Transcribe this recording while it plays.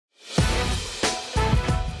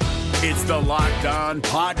It's the Locked On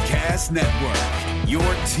Podcast Network, your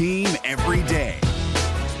team every day.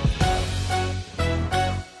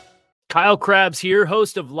 Kyle Krabs here,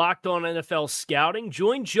 host of Locked On NFL Scouting.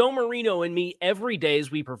 Join Joe Marino and me every day as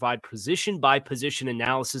we provide position-by-position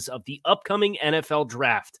analysis of the upcoming NFL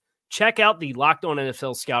Draft. Check out the Locked On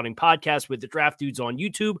NFL Scouting podcast with the Draft Dudes on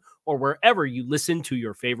YouTube or wherever you listen to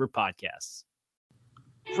your favorite podcasts.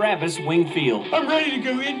 Travis Wingfield. I'm ready to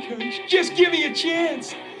go in, Coach. Just give me a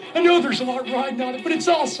chance. I know there's a lot riding on it, but it's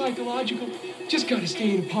all psychological. Just got to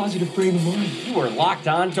stay in a positive frame of mind. You are Locked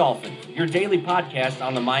On Dolphins, your daily podcast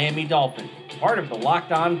on the Miami Dolphins, part of the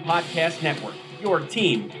Locked On Podcast Network, your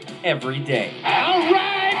team every day. All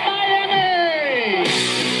right, Miami!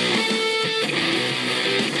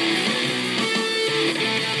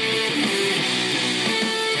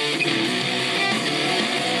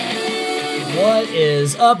 What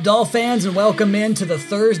is up, Dolphin fans, and welcome in to the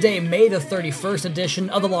Thursday, May the 31st edition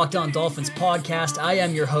of the Locked On Dolphins podcast. I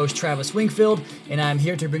am your host, Travis Wingfield, and I'm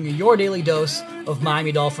here to bring you your daily dose of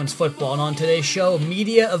Miami Dolphins football. And on today's show,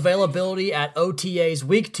 media availability at OTA's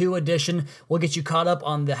Week 2 edition. We'll get you caught up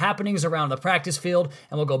on the happenings around the practice field,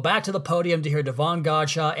 and we'll go back to the podium to hear Davon,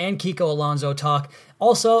 Godchaux, and Kiko Alonso talk.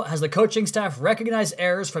 Also, has the coaching staff recognized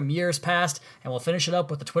errors from years past? And we'll finish it up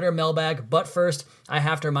with the Twitter mailbag. But first, I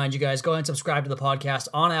have to remind you guys, go ahead and subscribe to the podcast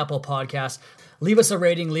on Apple Podcasts. Leave us a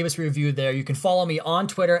rating, leave us a review there. You can follow me on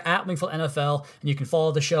Twitter at WingfieldNFL, and you can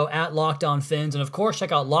follow the show at Locked On Fins. And of course,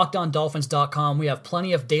 check out LockedOnDolphins.com. We have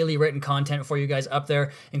plenty of daily written content for you guys up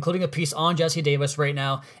there, including a piece on Jesse Davis right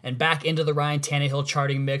now, and back into the Ryan Tannehill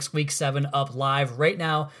charting mix, Week 7 up live right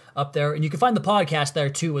now up there. And you can find the podcast there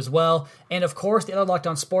too as well. And of course, the other Locked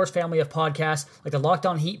On Sports family of podcasts, like the Locked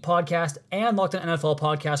On Heat podcast and Locked On NFL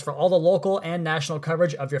podcast for all the local and national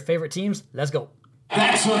coverage of your favorite teams. Let's go.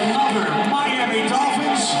 That's another Miami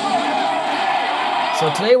Dolphins.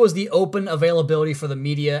 So today was the open availability for the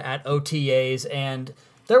media at OTAs, and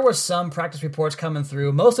there were some practice reports coming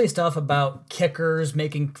through, mostly stuff about kickers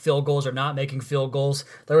making field goals or not making field goals.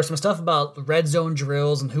 There was some stuff about red zone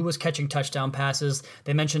drills and who was catching touchdown passes.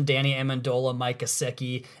 They mentioned Danny Amendola, Mike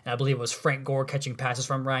Gesicki, and I believe it was Frank Gore catching passes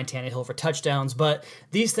from Ryan Tannehill for touchdowns. But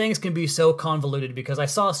these things can be so convoluted because I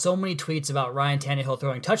saw so many tweets about Ryan Tannehill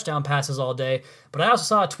throwing touchdown passes all day, but I also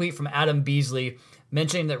saw a tweet from Adam Beasley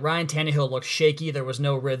mentioning that Ryan Tannehill looked shaky, there was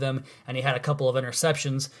no rhythm, and he had a couple of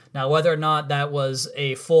interceptions. Now, whether or not that was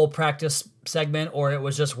a full practice segment or it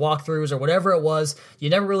was just walkthroughs or whatever it was, you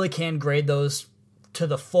never really can grade those to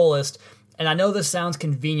the fullest. And I know this sounds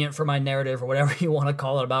convenient for my narrative or whatever you want to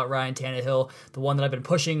call it about Ryan Tannehill, the one that I've been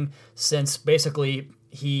pushing since basically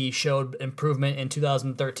he showed improvement in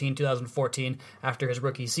 2013, 2014 after his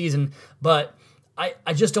rookie season. But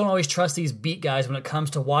I just don't always trust these beat guys when it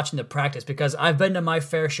comes to watching the practice because I've been to my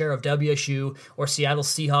fair share of WSU or Seattle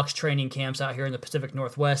Seahawks training camps out here in the Pacific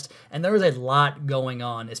Northwest, and there is a lot going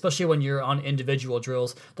on, especially when you're on individual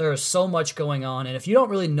drills. There is so much going on, and if you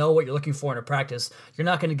don't really know what you're looking for in a practice, you're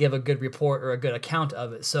not going to give a good report or a good account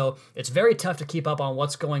of it. So it's very tough to keep up on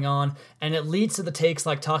what's going on, and it leads to the takes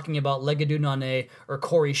like talking about Legadou Nane or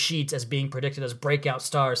Corey Sheets as being predicted as breakout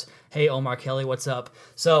stars. Hey, Omar Kelly, what's up?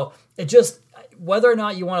 So it just, whether or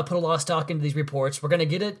not you want to put a lot of stock into these reports, we're going to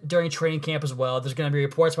get it during training camp as well. There's going to be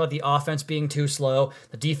reports about the offense being too slow,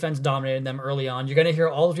 the defense dominated them early on. You're going to hear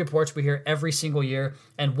all those reports we hear every single year.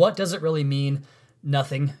 And what does it really mean?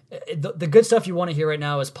 Nothing. The good stuff you want to hear right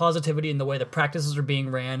now is positivity in the way the practices are being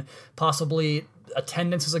ran. Possibly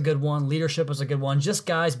attendance is a good one. Leadership is a good one. Just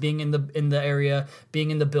guys being in the area,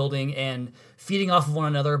 being in the building, and feeding off of one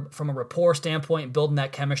another from a rapport standpoint, building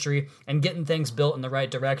that chemistry, and getting things built in the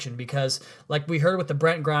right direction. Because like we heard with the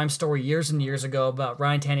Brent Grimes story years and years ago about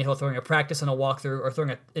Ryan Tannehill throwing a practice in a walkthrough or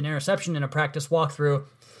throwing an interception in a practice walkthrough,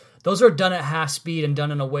 those are done at half speed and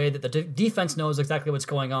done in a way that the defense knows exactly what's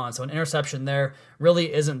going on. So an interception there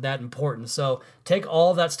really isn't that important. So take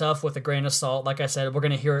all of that stuff with a grain of salt. Like I said, we're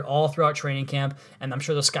going to hear it all throughout training camp, and I'm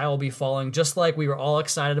sure the sky will be falling, just like we were all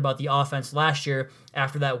excited about the offense last year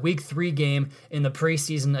after that Week 3 game in the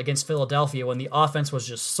preseason against Philadelphia when the offense was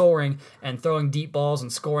just soaring and throwing deep balls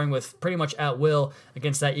and scoring with pretty much at will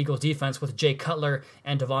against that Eagles defense with Jay Cutler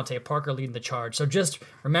and Devontae Parker leading the charge. So just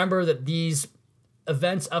remember that these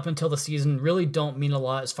events up until the season really don't mean a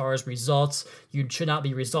lot as far as results. You should not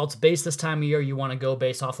be results based this time of year. You want to go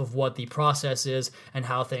based off of what the process is and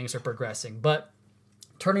how things are progressing. But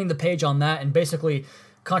turning the page on that and basically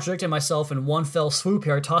contradicting myself in one fell swoop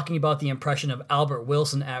here, talking about the impression of Albert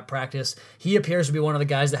Wilson at practice. He appears to be one of the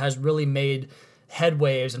guys that has really made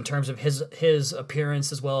headwaves in terms of his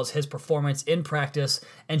appearance as well as his performance in practice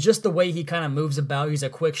and just the way he kind of moves about. He's a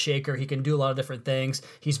quick shaker. He can do a lot of different things.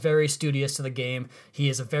 He's very studious to the game. He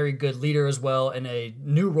is a very good leader as well in a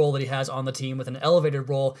new role that he has on the team with an elevated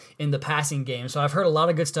role in the passing game. So I've heard a lot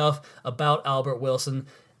of good stuff about Albert Wilson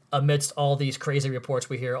amidst all these crazy reports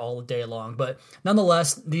we hear all day long. But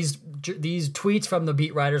nonetheless, these tweets from the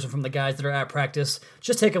beat writers and from the guys that are at practice,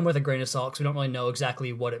 just take them with a grain of salt because we don't really know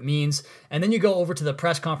exactly what it means. And then you go over to the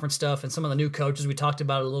press conference stuff and some of the new coaches. We talked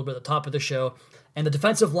about it a little bit at the top of the show. And the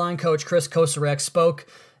defensive line coach, Chris Kosarek, spoke,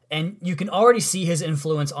 and you can already see his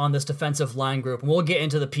influence on this defensive line group. And we'll get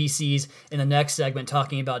into the PCs in the next segment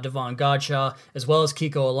talking about Davon, Godchaux, as well as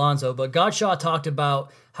Kiko, Alonso. But Godchaux talked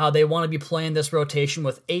about how they want to be playing this rotation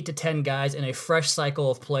with 8 to 10 guys in a fresh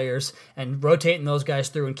cycle of players and rotating those guys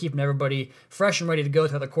through and keeping everybody fresh and ready to go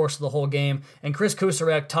through the course of the whole game. And Chris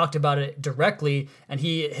Kosarek talked about it directly, and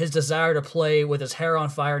his desire to play with his hair on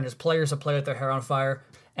fire and his players to play with their hair on fire.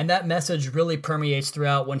 And that message really permeates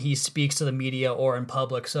throughout when he speaks to the media or in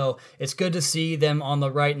public. So it's good to see them on the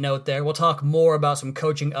right note there. We'll talk more about some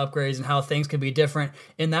coaching upgrades and how things can be different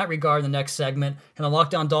in that regard in the next segment. And the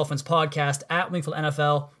Locked On Dolphins podcast at Wingfield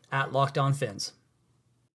NFL at Locked On Fins.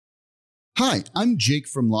 Hi, I'm Jake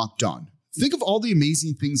from Locked On. Think of all the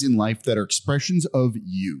amazing things in life that are expressions of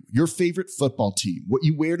you, your favorite football team, what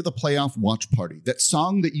you wear to the playoff watch party, that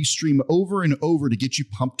song that you stream over and over to get you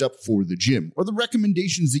pumped up for the gym, or the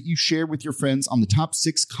recommendations that you share with your friends on the top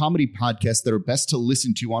 6 comedy podcasts that are best to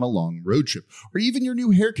listen to on a long road trip, or even your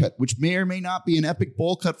new haircut, which may or may not be an epic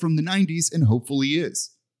bowl cut from the 90s and hopefully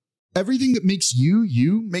is. Everything that makes you,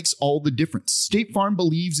 you makes all the difference. State Farm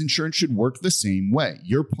believes insurance should work the same way.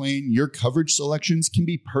 Your plan, your coverage selections can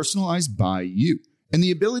be personalized by you. And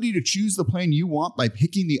the ability to choose the plan you want by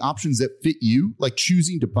picking the options that fit you, like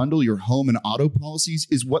choosing to bundle your home and auto policies,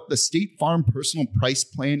 is what the State Farm Personal Price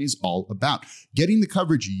Plan is all about. Getting the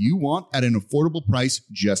coverage you want at an affordable price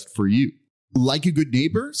just for you. Like a good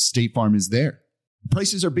neighbor, State Farm is there.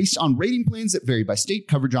 Prices are based on rating plans that vary by state.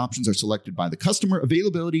 Coverage options are selected by the customer.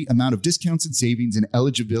 Availability, amount of discounts and savings, and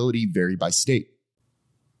eligibility vary by state.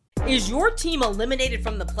 Is your team eliminated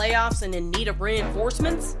from the playoffs and in need of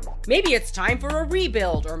reinforcements? Maybe it's time for a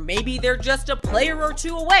rebuild, or maybe they're just a player or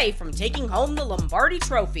two away from taking home the Lombardi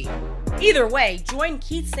Trophy. Either way, join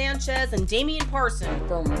Keith Sanchez and Damian Parson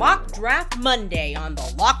for Mock Draft Monday on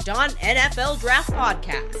the Locked On NFL Draft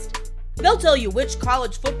Podcast. They'll tell you which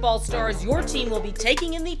college football stars your team will be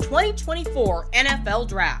taking in the 2024 NFL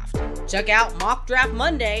Draft. Check out Mock Draft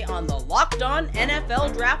Monday on the Locked On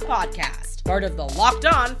NFL Draft Podcast, part of the Locked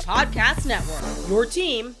On Podcast Network. Your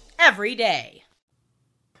team every day.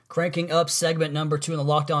 Cranking up segment number 2 in the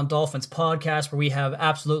Locked On Dolphins podcast, where we have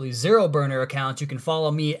absolutely zero burner accounts. You can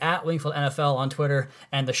follow me at Wingfield NFL on Twitter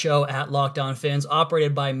and the show at Locked On Fins,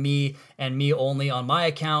 operated by me and me only on my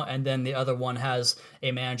account. And then the other one has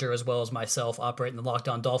a manager as well as myself operating the Locked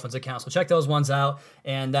On Dolphins account. So check those ones out.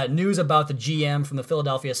 And that news about the GM from the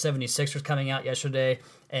Philadelphia 76ers coming out yesterday,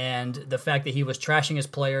 and the fact that he was trashing his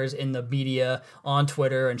players in the media on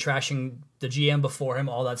Twitter and trashing the GM before him,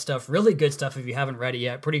 all that stuff. Really good stuff if you haven't read it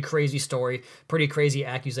yet. Pretty crazy story, pretty crazy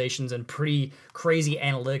accusations, and pretty crazy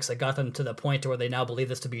analytics that got them to the point to where they now believe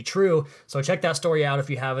this to be true. So check that story out if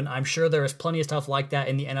you haven't. I'm sure there is plenty of stuff like that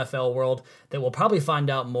in the NFL world that we'll probably find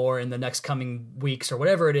out more in the next coming weeks or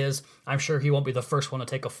whatever it is. I'm sure he won't be the first one to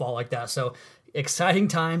take a fall like that. So exciting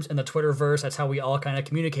times in the Twitterverse. That's how we all kind of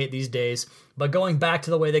communicate these days. But going back to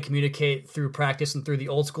the way they communicate through practice and through the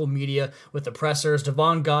old school media with the pressers,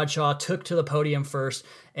 Davon Godchaux took to the podium first.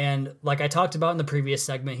 And like I talked about in the previous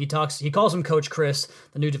segment, he calls him Coach Chris,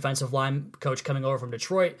 the new defensive line coach coming over from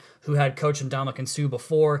Detroit, who had coached Ndamukong Suh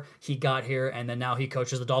before he got here, and then now he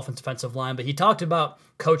coaches the Dolphins defensive line. But he talked about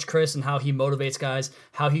Coach Chris and how he motivates guys,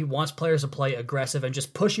 how he wants players to play aggressive and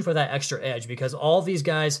just push you for that extra edge, because all these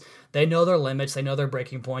guys, they know their limits, they know their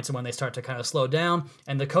breaking points, and when they start to kind of slow down,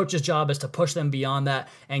 and the coach's job is to push them beyond that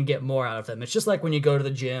and get more out of them. It's just like when you go to the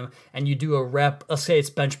gym and you do a rep, let's say it's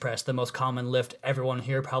bench press, the most common lift everyone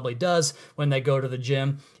here probably does when they go to the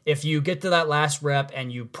gym. If you get to that last rep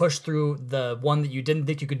and you push through the one that you didn't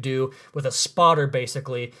think you could do with a spotter,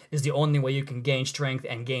 basically, is the only way you can gain strength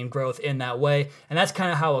and gain growth in that way. And that's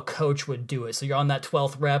kind of how a coach would do it. So you're on that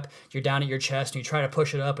 12th rep, you're down at your chest, and you try to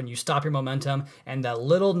push it up, and you stop your momentum, and that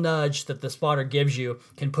little nudge that the spotter gives you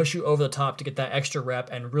can push you over the top to get that extra rep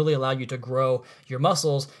and really allow you to grow your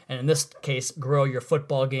muscles, and in this case, grow your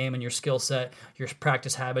football game and your skill set, your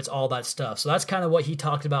practice habits, all that stuff. So that's kind of what he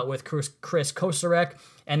talked about with Chris Kosarek.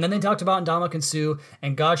 And then they talked about Ndamukong Suh,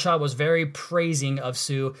 and Godchaux was very praising of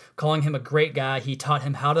Suh, calling him a great guy. He taught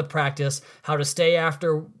him how to practice, how to stay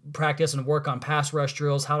after practice and work on pass rush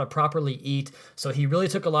drills, how to properly eat. So he really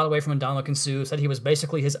took a lot away from Ndamukong Suh, said he was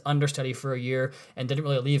basically his understudy for a year and didn't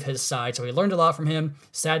really leave his side. So he learned a lot from him.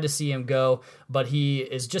 Sad to see him go, but he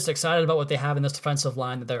is just excited about what they have in this defensive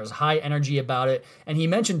line, that there's high energy about it. And he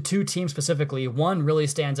mentioned two teams specifically. One really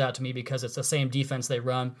stands out to me because it's the same defense they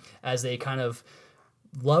run as they kind of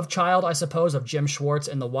love child, I suppose, of Jim Schwartz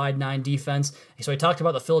in the wide 9 defense. So he talked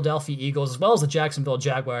about the Philadelphia Eagles as well as the Jacksonville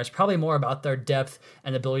Jaguars, probably more about their depth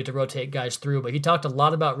and ability to rotate guys through. But he talked a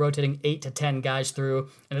lot about rotating 8 to 10 guys through,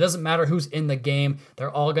 and it doesn't matter who's in the game.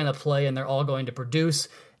 They're all going to play and they're all going to produce.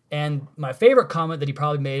 And my favorite comment that he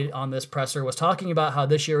probably made on this presser was talking about how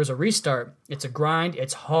this year is a restart. It's a grind.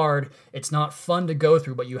 It's hard. It's not fun to go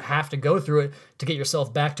through, but you have to go through it to get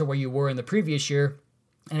yourself back to where you were in the previous year.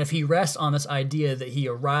 And if he rests on this idea that he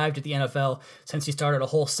arrived at the NFL since he started a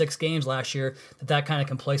whole 6 games last year, that kind of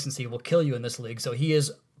complacency will kill you in this league. So he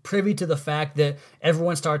is privy to the fact that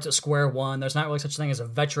everyone starts at square one. There's not really such a thing as a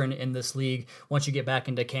veteran in this league once you get back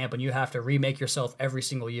into camp, and you have to remake yourself every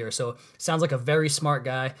single year. So sounds like a very smart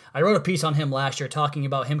guy. I wrote a piece on him last year talking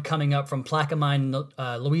about him coming up from Plaquemine,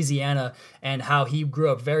 Louisiana, and how he grew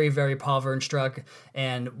up very, very poverty-struck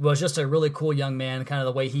and was just a really cool young man, kind of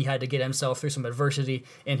the way he had to get himself through some adversity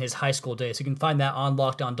in his high school days. You can find that on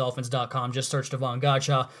LockedOnDolphins.com. Just search Davon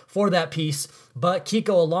Godchaux for that piece. But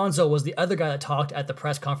Kiko Alonso was the other guy that talked at the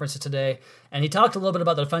press conference today, and he talked a little bit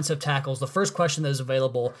about the defensive tackles. The first question that is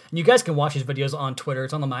available, and you guys can watch his videos on Twitter.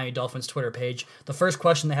 It's on the Miami Dolphins Twitter page. The first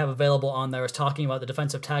question they have available on there is talking about the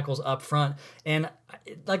defensive tackles up front. And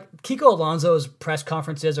like Kiko Alonso's press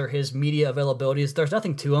conferences or his media availabilities, there's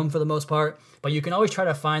nothing to them for the most part, but you can always try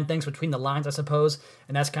to find things between the lines, I suppose,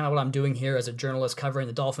 and that's kind of what I'm doing here as a journalist covering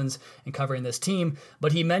the Dolphins and covering this team.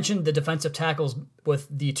 But he mentioned the defensive tackles with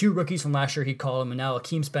the 2 rookies from last year, he called them, and now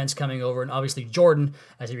Akeem Spence coming over, and obviously Jordan,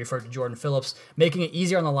 as he referred to Jordan Phillips, making it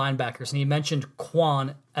easier on the linebackers. And he mentioned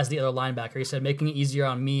Quan as the other linebacker. He said, making it easier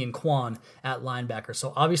on me and Quan at linebacker.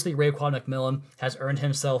 So obviously Raekwon McMillan has earned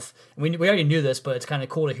himself, we already knew this, but it's kind of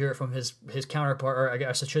cool to hear it from his counterpart, or I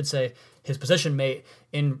guess I should say his position mate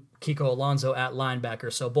in Kiko Alonso at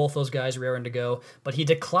linebacker. So both those guys are raring to go. But he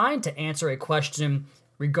declined to answer a question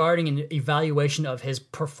regarding an evaluation of his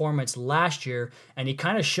performance last year, and he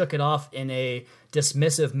kind of shook it off in a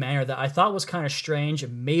dismissive manner that I thought was kind of strange.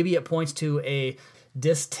 Maybe it points to a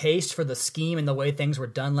distaste for the scheme and the way things were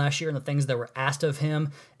done last year and the things that were asked of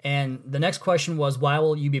him. And the next question was, why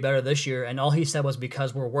will you be better this year? And all he said was,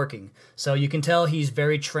 because we're working. So you can tell he's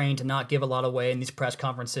very trained to not give a lot away in these press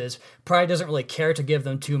conferences. Probably doesn't really care to give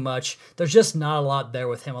them too much. There's just not a lot there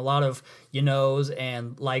with him. A lot of knows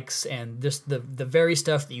and likes and just the very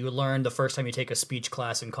stuff that you learn the first time you take a speech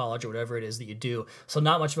class in college or whatever it is that you do. So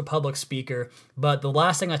not much of a public speaker. But the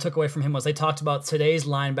last thing I took away from him was they talked about today's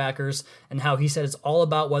linebackers and how he said it's all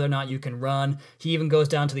about whether or not you can run. He even goes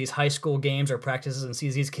down to these high school games or practices and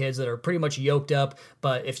sees these kids that are pretty much yoked up,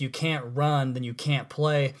 but if you can't run, then you can't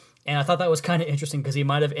play. And I thought that was kind of interesting because he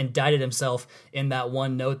might have indicted himself in that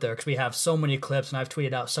one note there, because we have so many clips, and I've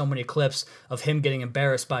tweeted out so many clips of him getting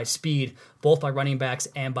embarrassed by speed, both by running backs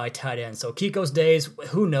and by tight ends. So Kiko's days,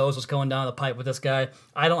 who knows what's going down the pipe with this guy.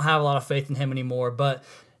 I don't have a lot of faith in him anymore, but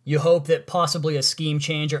you hope that possibly a scheme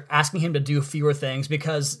change or asking him to do fewer things,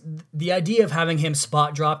 because the idea of having him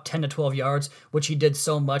spot drop 10 to 12 yards, which he did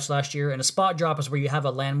so much last year, and a spot drop is where you have a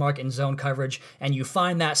landmark in zone coverage and you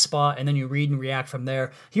find that spot and then you read and react from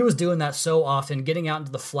there. He was doing that so often, getting out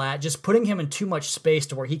into the flat, just putting him in too much space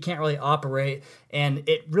to where he can't really operate, and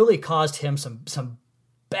it really caused him some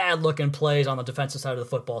bad-looking plays on the defensive side of the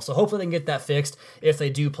football. So hopefully they can get that fixed if they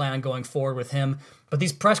do plan on going forward with him. But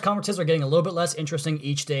these press conferences are getting a little bit less interesting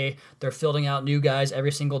each day. They're fielding out new guys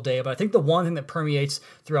every single day. But I think the one thing that permeates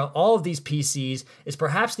throughout all of these PCs is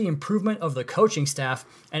perhaps the improvement of the coaching staff.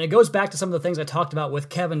 And it goes back to some of the things I talked about with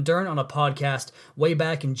Kevin Dern on a podcast way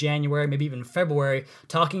back in January, maybe even February,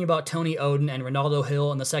 talking about Tony Oden and Ronaldo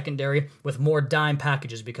Hill in the secondary with more dime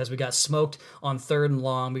packages, because we got smoked on 3rd and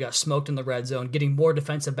long. We got smoked in the red zone. Getting more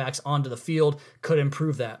defensive backs onto the field could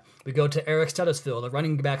improve that. We go to Eric Studesfield, the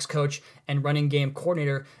running backs coach and running game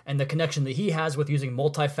coordinator, and the connection that he has with using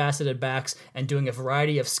multifaceted backs and doing a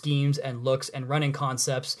variety of schemes and looks and running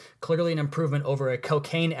concepts. Clearly an improvement over a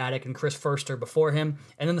cocaine addict and Chris Furster before him.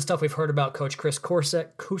 And then the stuff we've heard about Coach Chris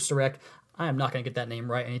Kusarek. I am not going to get that name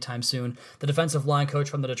right anytime soon. The defensive line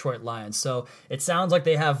coach from the Detroit Lions. So it sounds like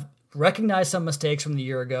they have recognize some mistakes from the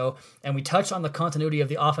year ago, and we touched on the continuity of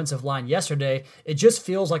the offensive line yesterday. It just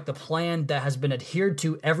feels like the plan that has been adhered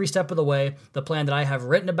to every step of the way, the plan that I have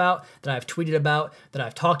written about, that I've tweeted about, that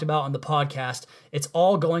I've talked about on the podcast, it's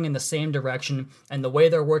all going in the same direction, and the way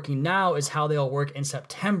they're working now is how they'll work in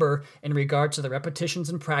September in regards to the repetitions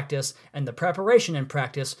in practice and the preparation in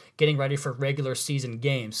practice, getting ready for regular season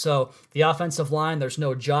games. So the offensive line, there's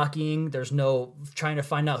no jockeying, there's no trying to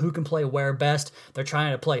find out who can play where best. They're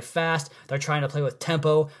trying to play fast, they're trying to play with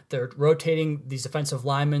tempo, they're rotating these defensive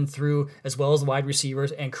linemen through as well as the wide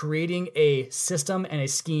receivers and creating a system and a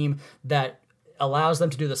scheme that allows them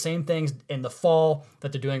to do the same things in the fall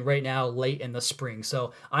that they're doing right now late in the spring.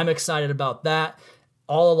 So I'm excited about that.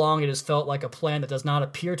 All along, it has felt like a plan that does not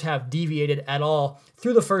appear to have deviated at all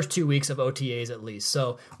through the first 2 weeks of OTAs at least.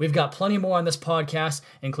 So we've got plenty more on this podcast,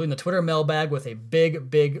 including the Twitter mailbag with a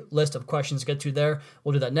big list of questions to get to there.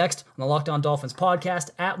 We'll do that next on the Locked On Dolphins podcast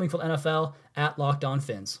at Wingfield NFL at Locked On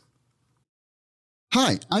Fins.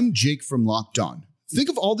 Hi, I'm Jake from Locked On. Think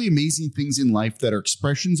of all the amazing things in life that are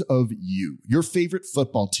expressions of you, your favorite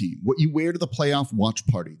football team, what you wear to the playoff watch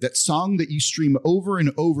party, that song that you stream over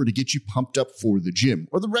and over to get you pumped up for the gym,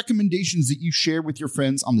 or the recommendations that you share with your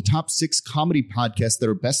friends on the top 6 comedy podcasts that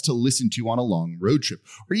are best to listen to on a long road trip,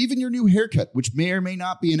 or even your new haircut, which may or may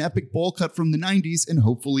not be an epic bowl cut from the 90s and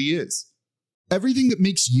hopefully is. Everything that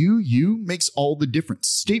makes you makes all the difference.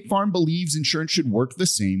 State Farm believes insurance should work the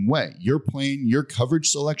same way. Your plan, your coverage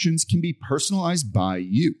selections can be personalized by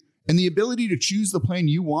you. And the ability to choose the plan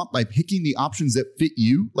you want by picking the options that fit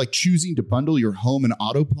you, like choosing to bundle your home and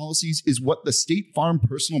auto policies, is what the State Farm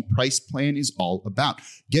Personal Price Plan is all about.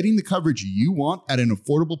 Getting the coverage you want at an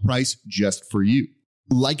affordable price just for you.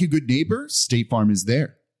 Like a good neighbor, State Farm is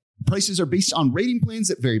there. Prices are based on rating plans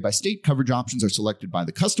that vary by state. Coverage options are selected by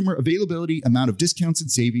the customer. Availability, amount of discounts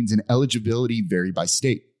and savings, and eligibility vary by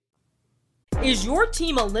state. Is your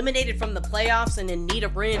team eliminated from the playoffs and in need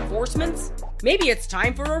of reinforcements? Maybe it's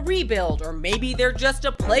time for a rebuild, or maybe they're just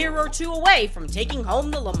a player or two away from taking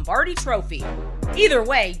home the Lombardi Trophy. Either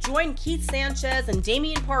way, join Keith Sanchez and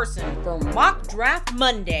Damian Parson for Mock Draft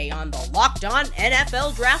Monday on the Locked On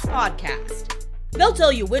NFL Draft Podcast. They'll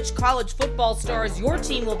tell you which college football stars your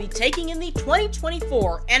team will be taking in the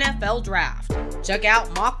 2024 NFL Draft. Check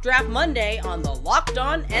out Mock Draft Monday on the Locked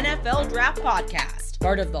On NFL Draft Podcast,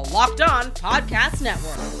 part of the Locked On Podcast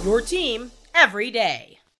Network, your team every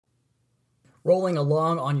day. Rolling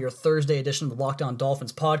along on your Thursday edition of the Locked On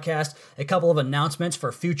Dolphins podcast, a couple of announcements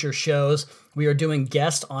for future shows. We are doing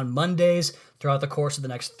guests on Mondays throughout the course of the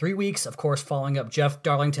next 3 weeks, of course, following up Jeff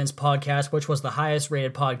Darlington's podcast, which was the highest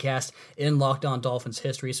rated podcast in Locked On Dolphins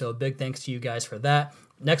history. So a big thanks to you guys for that.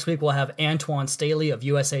 Next week, we'll have Antoine Staley of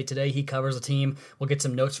USA Today. He covers the team. We'll get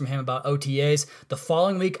some notes from him about OTAs. The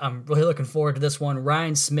following week, I'm really looking forward to this one.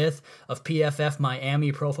 Ryan Smith of PFF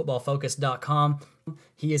Miami, ProFootballFocus.com.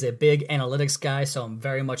 He is a big analytics guy, so I'm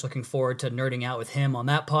very much looking forward to nerding out with him on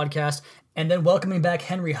that podcast. And then welcoming back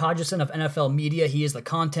Henry Hodgson of NFL Media. He is the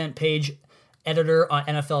content page editor on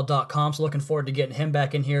NFL.com, so looking forward to getting him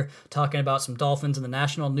back in here, talking about some Dolphins and the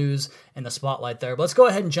national news and the spotlight there. But let's go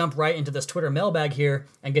ahead and jump right into this Twitter mailbag here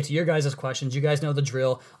and get to your guys' questions. You guys know the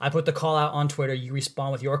drill. I put the call out on Twitter. You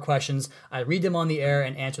respond with your questions. I read them on the air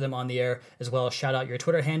and answer them on the air, as well as shout out your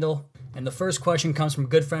Twitter handle. And the first question comes from a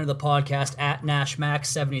good friend of the podcast, at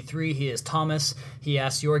NashMax73. He is Thomas. He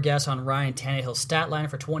asks your guess on Ryan Tannehill's stat line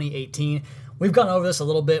for 2018. We've gone over this a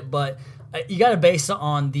little bit, but you got to base it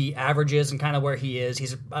on the averages and kind of where he is.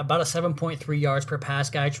 He's about a 7.3 yards per pass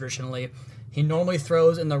guy traditionally. He normally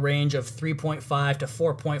throws in the range of 3.5 to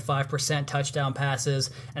 4.5% touchdown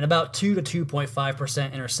passes and about 2 to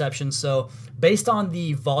 2.5% interceptions. So based on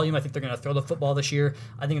the volume, I think they're going to throw the football this year.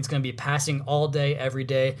 I think it's going to be passing all day, every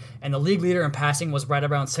day. And the league leader in passing was right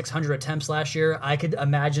around 600 attempts last year. I could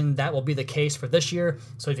imagine that will be the case for this year.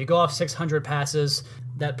 So if you go off 600 passes,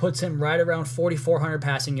 that puts him right around 4,400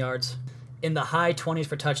 passing yards, in the high 20s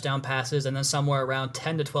for touchdown passes, and then somewhere around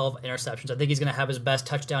 10 to 12 interceptions. I think he's going to have his best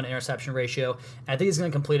touchdown interception ratio. I think he's going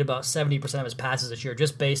to complete about 70% of his passes this year,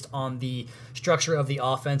 just based on the structure of the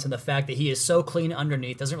offense and the fact that he is so clean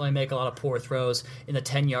underneath, doesn't really make a lot of poor throws in the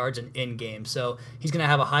 10 yards and in game. So he's going to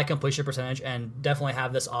have a high completion percentage and definitely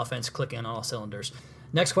have this offense clicking on all cylinders.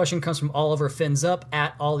 Next question comes from Oliver Fins Up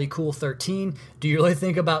at OllieCool13. Do you really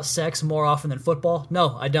think about sex more often than football?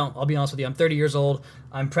 No, I don't. I'll be honest with you. I'm 30 years old.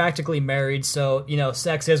 I'm practically married, so,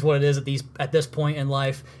 sex is what it is at this point in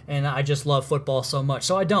life, and I just love football so much.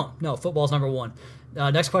 So I don't. No, football's number one.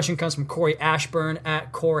 Next question comes from Corey Ashburn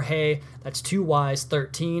at Corey. That's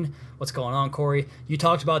 2Ys13. What's going on, Corey? You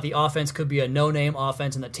talked about the offense could be a no-name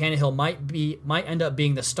offense and that Tannehill might end up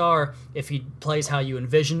being the star if he plays how you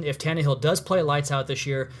envision. If Tannehill does play lights out this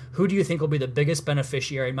year, who do you think will be the biggest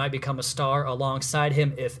beneficiary and might become a star alongside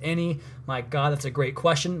him, if any? My God, that's a great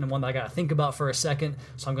question and one that I got to think about for a second,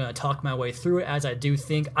 so I'm going to talk my way through it as I do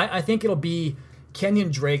think. I think it'll be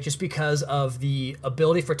Kenyon Drake, just because of the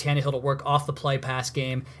ability for Tannehill to work off the play pass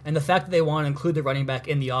game and the fact that they want to include the running back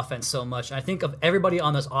in the offense so much. I think of everybody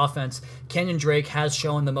on this offense, Kenyon Drake has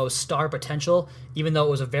shown the most star potential, even though it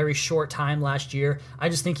was a very short time last year. I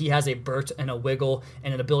just think he has a burst and a wiggle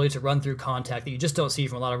and an ability to run through contact that you just don't see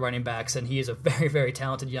from a lot of running backs, and he is a very, very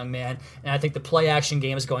talented young man. And I think the play action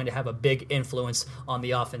game is going to have a big influence on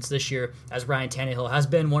the offense this year, as Ryan Tannehill has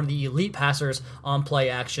been one of the elite passers on play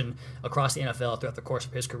action across the NFL throughout the course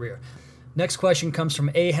of his career. Next question comes from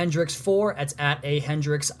A Hendricks 4. That's at A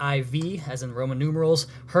Hendricks IV, as in Roman numerals.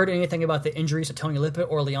 Heard anything about the injuries to Tony Lippett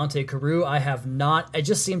or Leonte Carew? I have not. It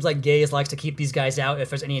just seems like Gaze likes to keep these guys out if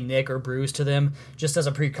there's any nick or bruise to them, just as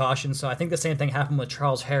a precaution. So I think the same thing happened with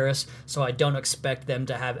Charles Harris, so I don't expect them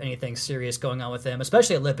to have anything serious going on with them,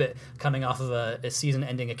 especially Lippett coming off of a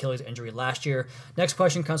season-ending Achilles injury last year. Next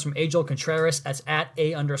question comes from Angel Contreras. That's at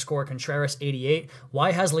A_Contreras88.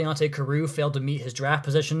 Why has Leonte Carew failed to meet his draft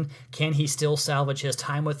position? Can he still salvage his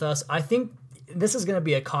time with us? I think this is going to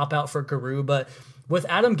be a cop-out for Carew, but with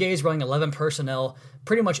Adam Gase running 11 personnel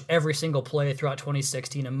pretty much every single play throughout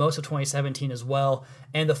 2016 and most of 2017 as well,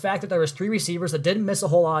 and the fact that there was 3 receivers that didn't miss a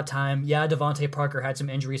whole lot of time. Yeah, Devontae Parker had some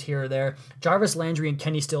injuries here or there. Jarvis Landry and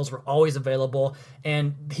Kenny Stills were always available,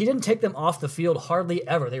 and he didn't take them off the field hardly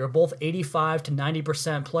ever. They were both 85 to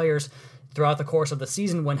 90% players throughout the course of the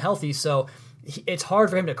season when healthy, so it's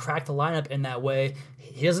hard for him to crack the lineup in that way.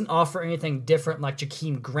 He doesn't offer anything different like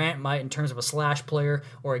Jakeem Grant might in terms of a slash player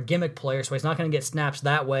or a gimmick player, so he's not going to get snaps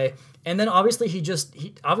that way. And then obviously he's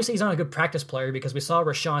not a good practice player, because we saw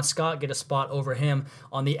Rashawn Scott get a spot over him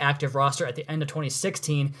on the active roster at the end of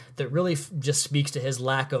 2016 that really just speaks to his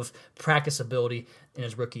lack of practice ability in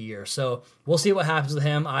his rookie year. So we'll see what happens with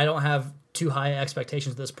him. I don't have too high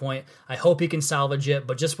expectations at this point. I hope he can salvage it,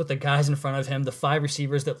 but just with the guys in front of him, the 5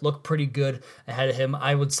 receivers that look pretty good ahead of him,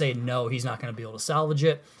 I would say no, he's not going to be able to salvage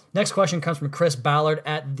it. Next question comes from Chris Ballard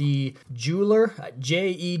at the Jeweler,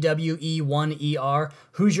 JEWE1ER.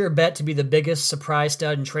 Who's your bet to be the biggest surprise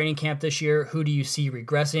stud in training camp this year? Who do you see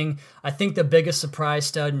regressing? I think the biggest surprise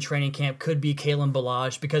stud in training camp could be Kalen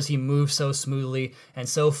Ballage, because he moves so smoothly and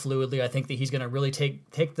so fluidly. I think that he's going to really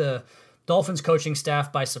take the Dolphins coaching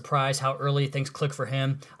staff by surprise how early things click for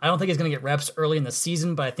him. I don't think he's going to get reps early in the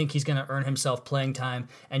season, but I think he's going to earn himself playing time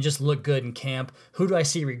and just look good in camp. Who do I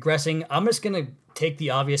see regressing? I'm just going to take the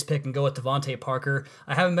obvious pick and go with Devontae Parker.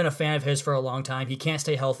 I haven't been a fan of his for a long time. He can't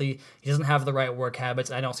stay healthy. He doesn't have the right work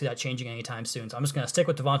habits. I don't see that changing anytime soon. So I'm just going to stick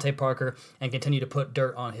with Devontae Parker and continue to put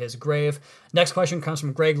dirt on his grave. Next question comes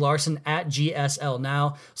from Greg Larson at GSL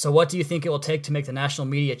Now. So what do you think it will take to make the national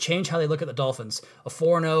media change how they look at the Dolphins? A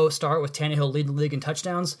 4-0 start with Tannehill leading the league in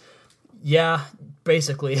touchdowns? Yeah,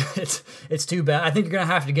 basically, it's too bad. I think you're going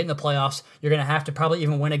to have to get in the playoffs. You're going to have to probably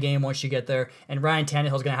even win a game once you get there. And Ryan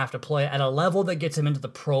Tannehill is going to have to play at a level that gets him into the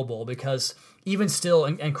Pro Bowl, because even still,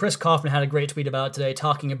 and Chris Kaufman had a great tweet about it today,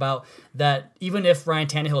 talking about that even if Ryan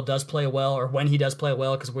Tannehill does play well, or when he does play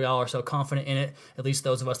well, because we all are so confident in it, at least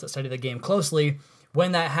those of us that study the game closely,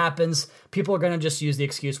 when that happens, people are going to just use the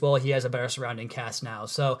excuse, well, he has a better surrounding cast now.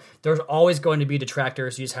 So there's always going to be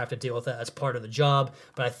detractors. You just have to deal with that as part of the job.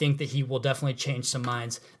 But I think that he will definitely change some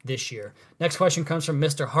minds this year. Next question comes from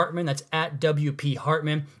Mr. Hartman. That's at WP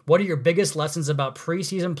Hartman. What are your biggest lessons about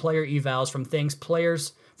preseason player evals from things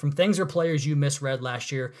or players you misread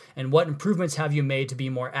last year, and what improvements have you made to be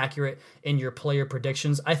more accurate in your player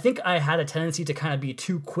predictions? I think I had a tendency to kind of be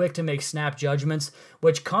too quick to make snap judgments,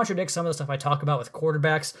 which contradicts some of the stuff I talk about with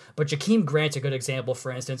quarterbacks, but Jakeem Grant's a good example,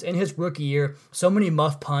 for instance. In his rookie year, so many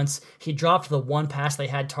muff punts. He dropped the one pass they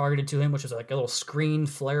had targeted to him, which was like a little screen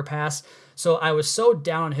flare pass. So I was so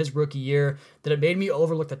down on his rookie year that it made me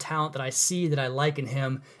overlook the talent that I see, that I like in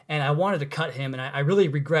him, and I wanted to cut him, and I really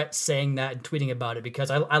regret saying that and tweeting about it, because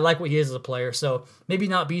I like what he is as a player. So maybe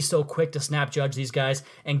not be so quick to snap judge these guys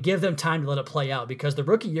and give them time to let it play out, because the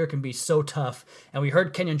rookie year can be so tough. And we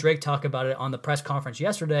heard Kenyon Drake talk about it on the press conference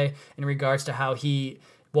yesterday in regards to how he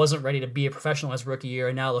wasn't ready to be a professional his rookie year,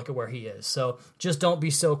 and now look at where he is. So just don't be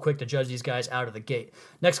so quick to judge these guys out of the gate.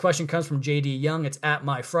 Next question comes from JD Young. It's at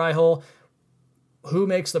My Fryhole. who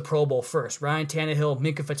makes the Pro Bowl first? Ryan Tannehill,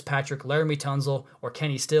 Minkah Fitzpatrick, Laramie Tunsil, or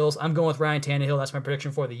Kenny Stills? I'm going with Ryan Tannehill. That's my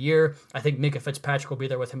prediction for the year. I think Minkah Fitzpatrick will be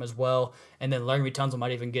there with him as well, and then Laramie Tunsil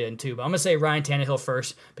might even get in too. But I'm going to say Ryan Tannehill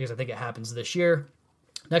first because I think it happens this year.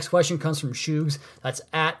 Next question comes from Shugs. That's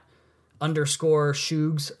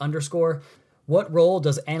 @_Shugs_. What role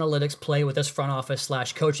does analytics play with this front office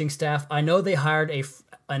 / coaching staff? I know they hired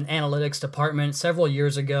an analytics department several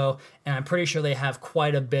years ago, and I'm pretty sure they have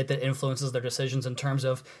quite a bit that influences their decisions in terms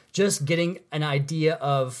of just getting an idea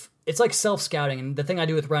of, it's like self-scouting. And the thing I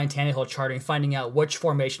do with Ryan Tannehill charting, finding out which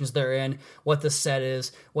formations they're in, what the set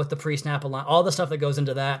is, what the pre-snap line, all the stuff that goes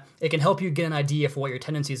into that, it can help you get an idea for what your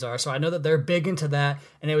tendencies are. So I know that they're big into that,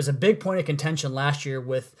 and it was a big point of contention last year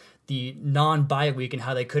with the non-bye week and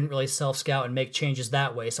how they couldn't really self-scout and make changes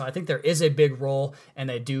that way. So I think there is a big role, and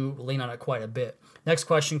they do lean on it quite a bit. Next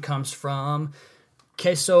question comes from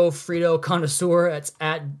Queso Frito Connoisseur. It's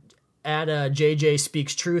at JJ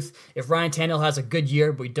Speaks Truth. If Ryan Tannehill has a good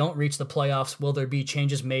year, but we don't reach the playoffs, will there be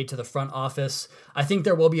changes made to the front office? I think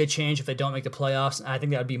there will be a change if they don't make the playoffs. I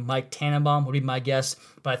think that would be Mike Tannenbaum would be my guess,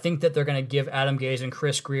 but I think that they're going to give Adam Gase and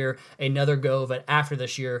Chris Greer another go of it after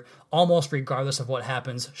this year, almost regardless of what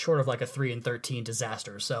happens, short of like a 3-13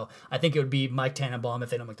 disaster. So I think it would be Mike Tannenbaum if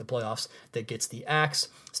they don't make the playoffs that gets the axe.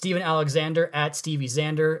 Steven Alexander at Stevie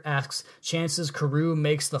Xander asks, chances Carew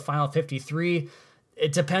makes the final 53?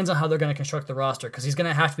 It depends on how they're going to construct the roster, because he's going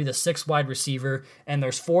to have to be the 6th wide receiver, and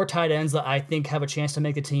there's 4 tight ends that I think have a chance to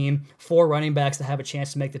make the team, 4 running backs that have a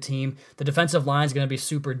chance to make the team. The defensive line is going to be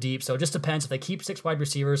super deep, so it just depends if they keep 6 wide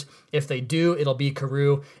receivers. If they do, it'll be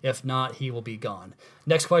Carew. If not, he will be gone.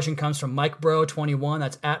 Next question comes from Mike Bro 21.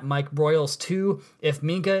 That's at Mike Broyles 2. If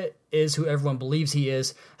Minkah is who everyone believes he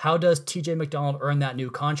is, how does TJ McDonald earn that new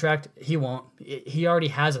contract? He won't. He already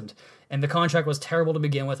hasn't. And the contract was terrible to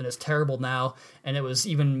begin with, and it's terrible now. And it was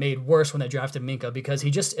even made worse when they drafted Minkah because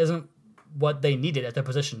he just isn't what they needed at the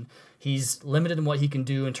position. He's limited in what he can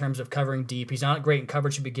do in terms of covering deep. He's not great in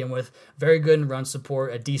coverage to begin with. Very good in run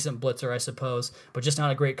support, a decent blitzer, I suppose, but just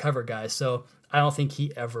not a great cover guy. So I don't think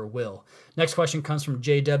he ever will. Next question comes from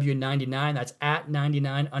JW99. That's at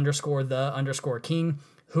 99_the_king.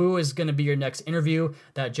 Who is going to be your next interview?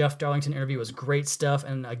 That Jeff Darlington interview was great stuff.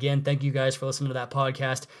 And again, thank you guys for listening to that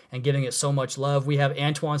podcast and giving it so much love. We have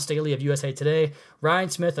Antoine Staley of USA Today, Ryan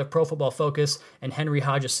Smith of Pro Football Focus, and Henry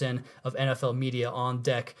Hodgson of NFL Media on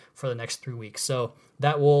deck for the next 3 weeks. So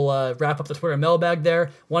that will wrap up the Twitter mailbag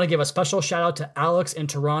there. Want to give a special shout out to Alex in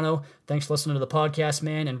Toronto. Thanks for listening to the podcast,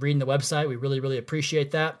 man, and reading the website. We really, really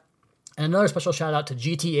appreciate that. And another special shout out to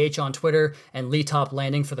GTH on Twitter and Lee Top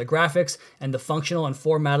Landing for the graphics and the functional and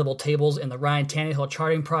formatable tables in the Ryan Tannehill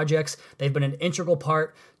charting projects. They've been an integral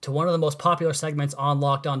part to one of the most popular segments on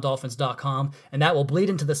LockedOnDolphins.com, and that will bleed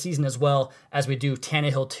into the season as well as we do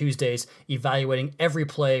Tannehill Tuesdays, evaluating every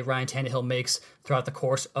play Ryan Tannehill makes throughout the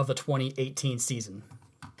course of the 2018 season.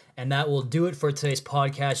 And that will do it for today's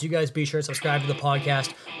podcast. You guys be sure to subscribe to the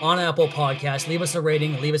podcast on Apple Podcasts. Leave us a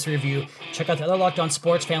rating, leave us a review. Check out the other Locked On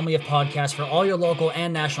Sports family of podcasts for all your local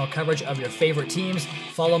and national coverage of your favorite teams.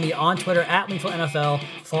 Follow me on Twitter at LeafNFL.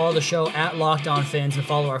 Follow the show at Locked On Fins, and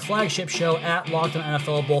follow our flagship show at Locked On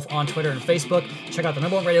NFL, both on Twitter and Facebook. Check out the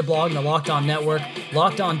 #1 rated blog in the Locked On Network,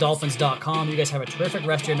 LockedOnDolphins.com. You guys have a terrific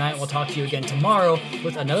rest of your night. We'll talk to you again tomorrow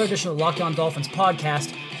with another edition of the Locked On Dolphins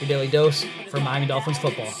podcast, your daily dose for Miami Dolphins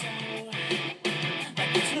football.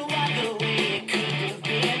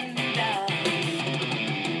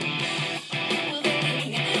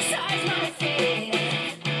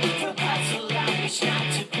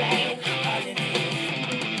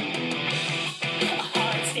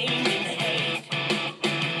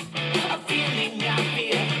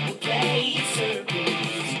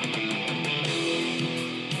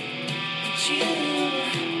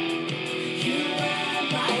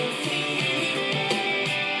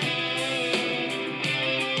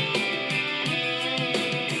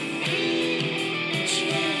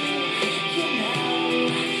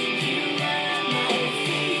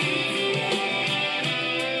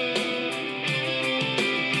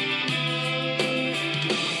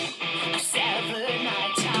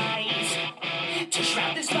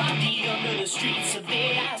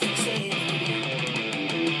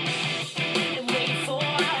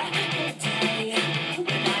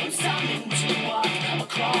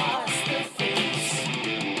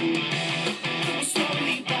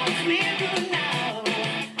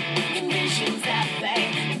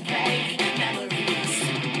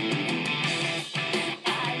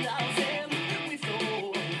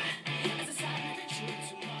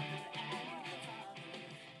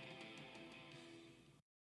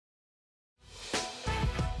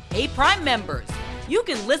 Hey, Prime members, you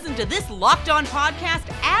can listen to this Locked On podcast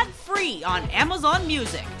ad-free on Amazon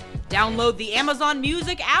Music. Download the Amazon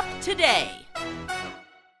Music app today.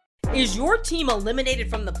 Is your team eliminated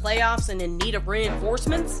from the playoffs and in need of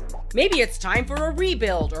reinforcements? Maybe it's time for a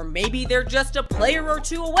rebuild, or maybe they're just a player or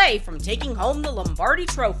two away from taking home the Lombardi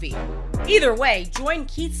Trophy. Either way, join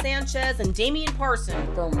Keith Sanchez and Damian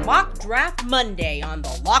Parson for Mock Draft Monday on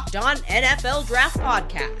the Locked On NFL Draft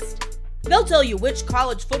Podcast. They'll tell you which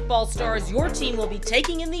college football stars your team will be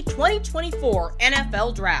taking in the 2024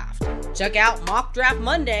 NFL Draft. Check out Mock Draft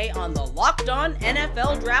Monday on the Locked On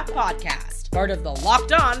NFL Draft Podcast, part of the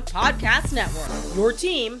Locked On Podcast Network, your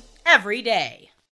team every day.